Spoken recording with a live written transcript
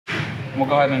We'll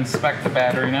go ahead and inspect the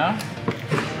battery now.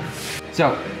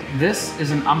 So this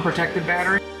is an unprotected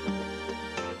battery.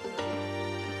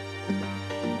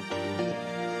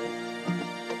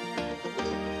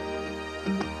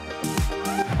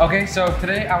 Okay, so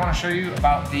today I want to show you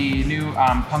about the new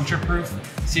puncture-proof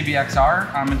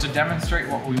CBXR. And to demonstrate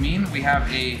what we mean, we have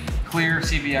a clear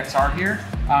CBXR here.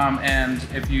 And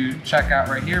if you check out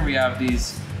right here, we have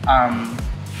these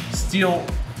steel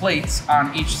plates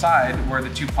on each side where the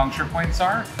two puncture points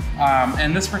are.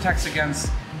 And this protects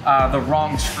against the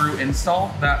wrong screw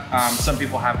install that some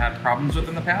people have had problems with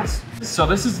in the past. So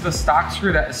this is the stock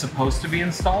screw that is supposed to be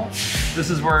installed.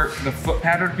 This is where the foot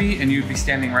pad would be, and you'd be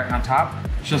standing right on top.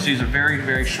 Just use a very,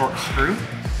 very short screw.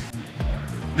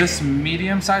 This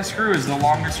medium-sized screw is the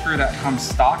longest screw that comes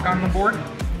stock on the board.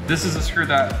 This is a screw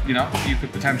that, you know, you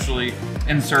could potentially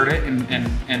insert it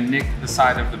and nick the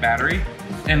side of the battery.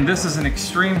 And this is an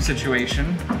extreme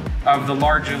situation of the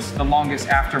longest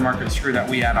aftermarket screw that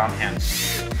we had on hand.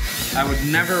 I would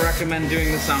never recommend doing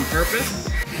this on purpose.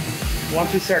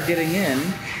 Once we start getting in,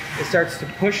 it starts to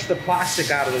push the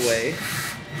plastic out of the way.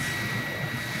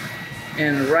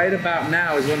 And right about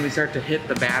now is when we start to hit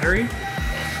the battery.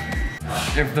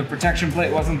 If the protection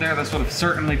plate wasn't there, this would have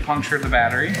certainly punctured the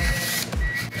battery.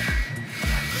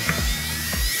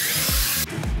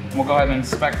 We'll go ahead and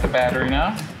inspect the battery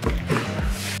now.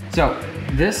 So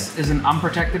this is an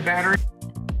unprotected battery.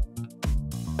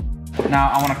 Now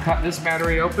I want to cut this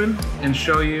battery open and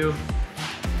show you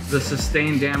the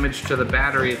sustained damage to the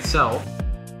battery itself.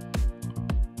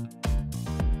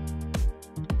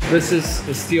 This is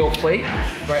the steel plate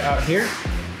right out here.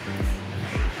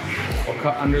 We'll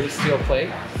cut under the steel plate.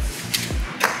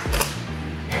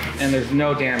 And there's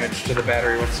no damage to the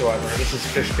battery whatsoever. This is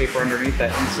fish paper underneath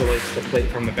that insulates the plate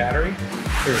from the battery.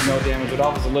 There's no damage at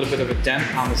all. There's a little bit of a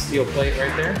dent on the steel plate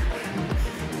right there.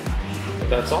 But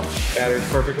that's all. Battery's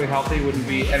perfectly healthy, wouldn't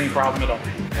be any problem at all.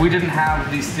 If we didn't have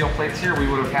these steel plates here, we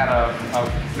would have had a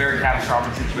very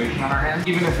catastrophic situation on our hands.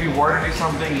 Even if we were to do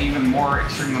something even more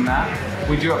extreme than that,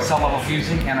 we do have cell level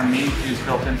fusing and a main fuse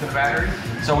built into the battery.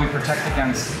 So we protect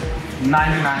against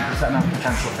 99% of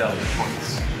potential failure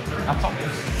points. That's all.